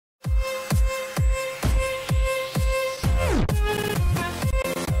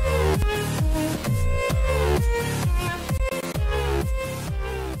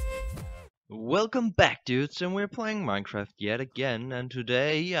Welcome back, dudes, and we're playing Minecraft yet again. And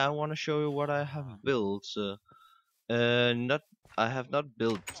today I want to show you what I have built. Not I have not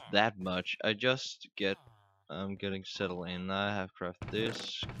built that much. I'm getting settled in. I have crafted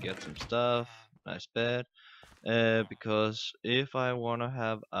this, get some stuff, nice bed. Because if I want to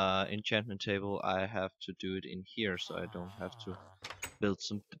have an enchantment table, I have to do it in here, so I don't have to build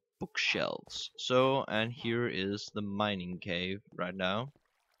some bookshelves. So, and here is the mining cave right now.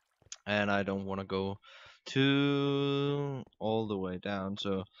 And I don't want to go too all the way down.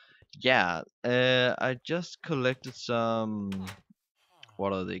 So yeah, I just collected some,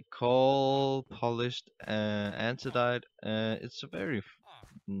 what are they called, polished andesite. It's a very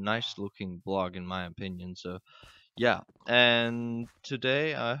nice looking block in my opinion. So yeah, and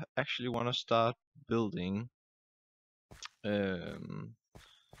today I actually want to start building, um,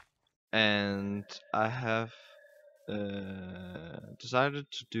 and I have decided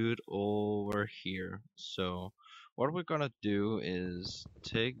to do it over here. So what we're gonna do is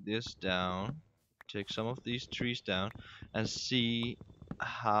take this down, take some of these trees down, and see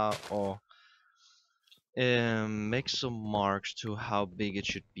how, or make some marks to how big it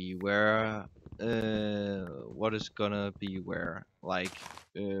should be, where what is gonna be where, like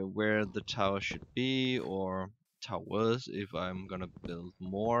where the tower should be, or towers if I'm gonna build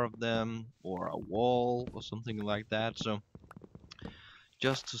more of them, or a wall or something like that. So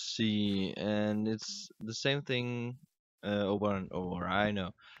just to see, and it's the same thing over and over, I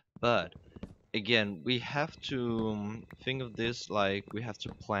know, but again we have to think of this like we have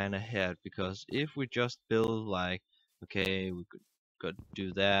to plan ahead, because if we just build like, okay, we could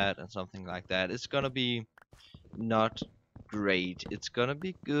do that and something like that, it's gonna be not great. It's gonna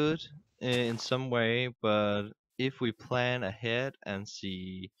be good in some way, but if we plan ahead and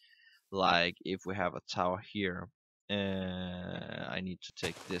see, like if we have a tower here, I need to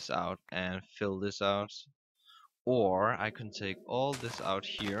take this out and fill this out, or I can take all this out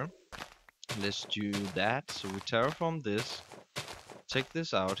here. Let's do that. So we terraform this, take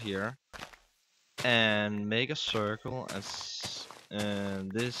this out here, and make a circle,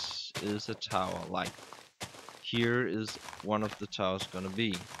 and this is a tower. Like here is one of the towers gonna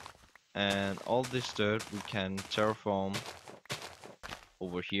be, and all this dirt we can terraform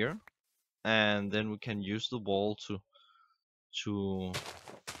over here, and then we can use the wall to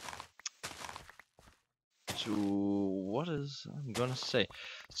what is I'm gonna say,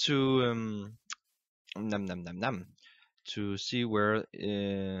 to num num num num, to see where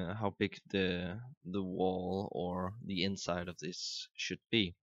how big the wall or the inside of this should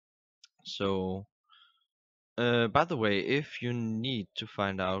be. So by the way, if you need to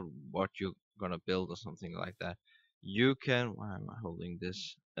find out what you're gonna build or something like that, you can, why am I holding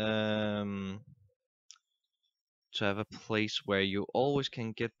this, to have a place where you always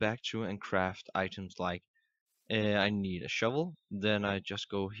can get back to and craft items. Like I need a shovel, then I just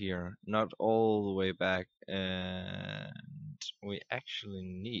go here, not all the way back, and we actually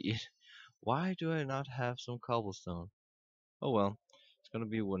need, why do I not have some cobblestone? Oh well, it's gonna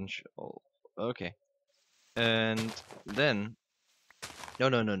be wooden shovel. Okay, and then, no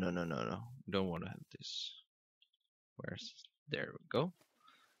no no no no no no, don't want to have this. Where's, there we go,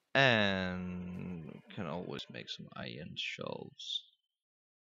 and can always make some iron shelves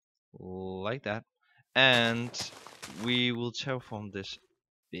like that, and we will terraform this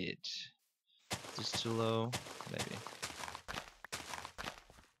bit. Is this too low? Maybe.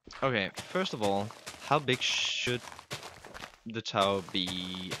 Okay, first of all, how big should the tower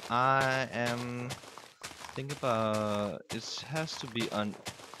be? I am thinking about, it has to be on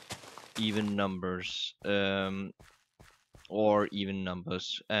even numbers, or even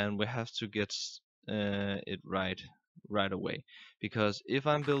numbers, and we have to get it right away, because if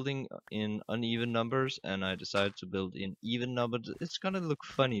I'm building in uneven numbers and I decide to build in even numbers, it's gonna look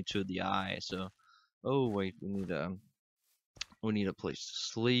funny to the eye. So, oh wait, we need a place to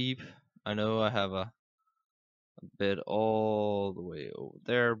sleep. I know I have a bed all the way over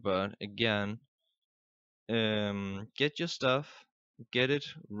there, but again, get your stuff, get it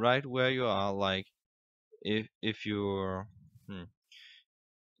right where you are. Like if you're,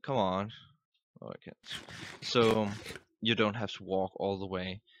 come on, okay, so you don't have to walk all the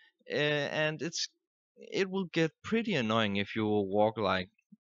way, and it will get pretty annoying if you walk like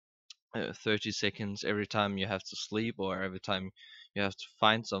 30 seconds every time you have to sleep, or every time you have to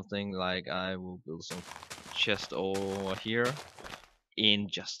find something. Like I will build some chest over here in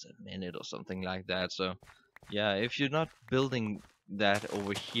just a minute or something like that. So yeah, if you're not building that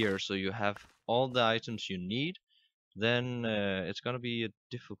over here so you have all the items you need, then it's gonna be a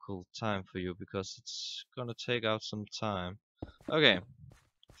difficult time for you, because it's gonna take out some time. Okay,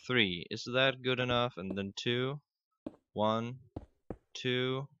 3. Is that good enough? And then 2, 1,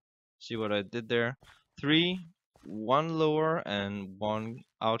 2. See what I did there? 3, 1 lower and 1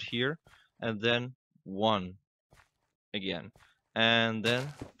 out here, and then 1 again, and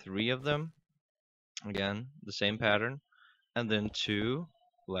then 3 of them again, the same pattern, and then 2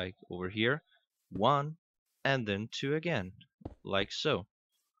 like over here, 1, and then 2 again, like so,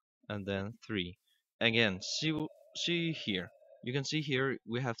 and then 3 again. See here, you can see here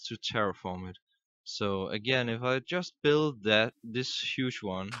we have to terraform it. So again, if I just build this huge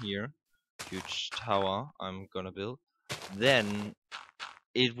one here, huge tower I'm gonna build, then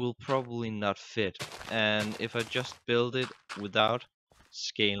it will probably not fit. And if I just build it without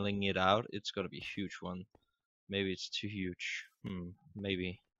scaling it out, it's gonna be a huge one. Maybe it's too huge.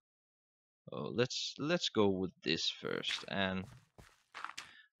 Maybe. Oh, let's go with this first, and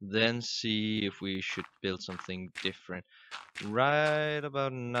then see if we should build something different. Right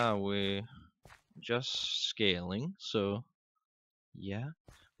about now we're just scaling, so yeah,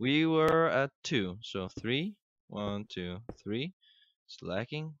 we were at 2, so 3, 1, 2, 3. It's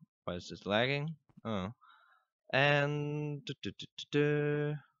lagging. Why is this lagging? Oh, and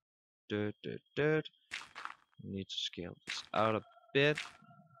need to scale this out a bit,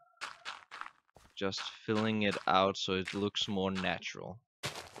 just filling it out so it looks more natural.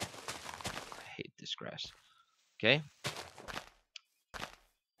 I hate this grass. Okay,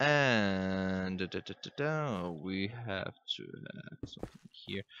 and we have to have something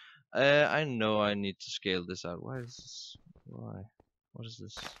here. I know I need to scale this out. Why is this? Why? What is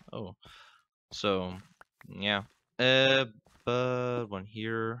this? Oh, so yeah. But 1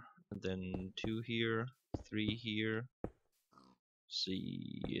 here, and then 2 here, 3 here.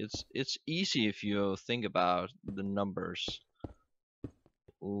 See, it's easy if you think about the numbers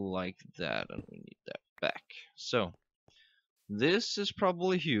like that, and we need that back. So this is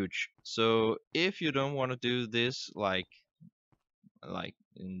probably huge. So if you don't want to do this like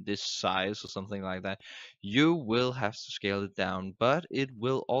in this size or something like that, you will have to scale it down, but it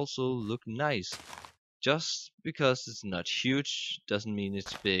will also look nice. Just because it's not huge doesn't mean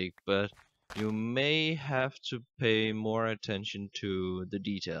it's big, but you may have to pay more attention to the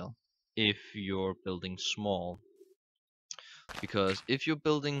detail if you're building small. Because if you're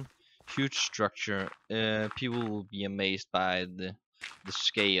building huge structure, people will be amazed by the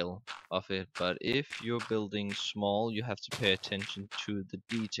scale of it. But if you're building small, you have to pay attention to the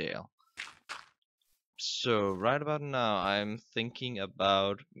detail. So right about now, I'm thinking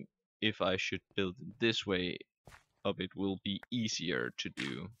about if I should build it this way, it will be easier to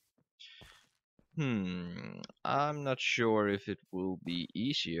do. I'm not sure if it will be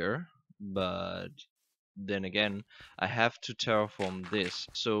easier, but then again, I have to terraform this.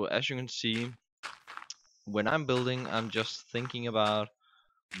 So as you can see, when I'm building, I'm just thinking about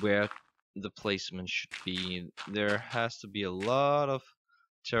where the placement should be. There has to be a lot of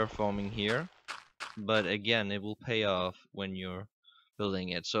terraforming here, but again, it will pay off when you're building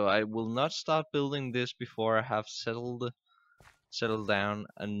it. So I will not start building this before I have settled down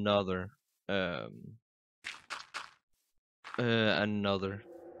another another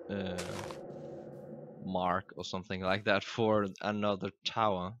mark or something like that for another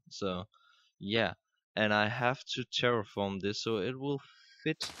tower. So yeah, and I have to terraform this so it will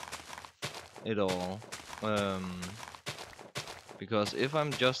fit it all. Because if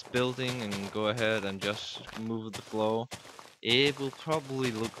I'm just building and go ahead and just move the flow, it will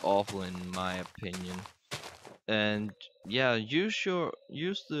probably look awful in my opinion. And yeah, use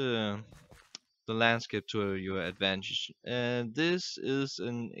the landscape to your advantage. And this is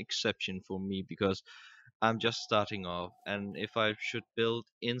an exception for me because I'm just starting off, and if I should build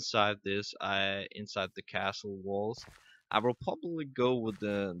inside this, inside the castle walls, I will probably go with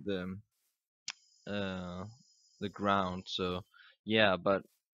the ground. So yeah, but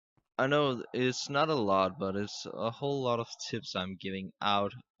I know it's not a lot, but it's a whole lot of tips I'm giving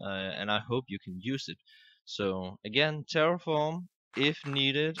out, and I hope you can use it. So again, terraform if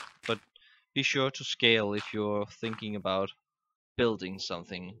needed, but be sure to scale if you're thinking about building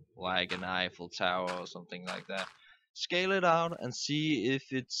something like an Eiffel Tower or something like that. Scale it out and see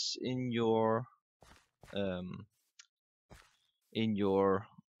if it's um, in your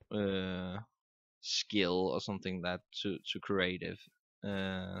skill or something that to create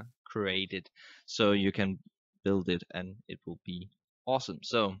it, so you can build it and it will be awesome.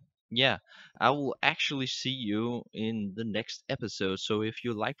 So yeah, I will actually see you in the next episode. So if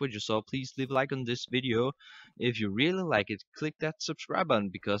you like what you saw, please leave a like on this video. If you really like it, click that subscribe button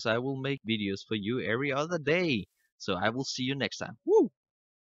because I will make videos for you every other day. So I will see you next time. Woo!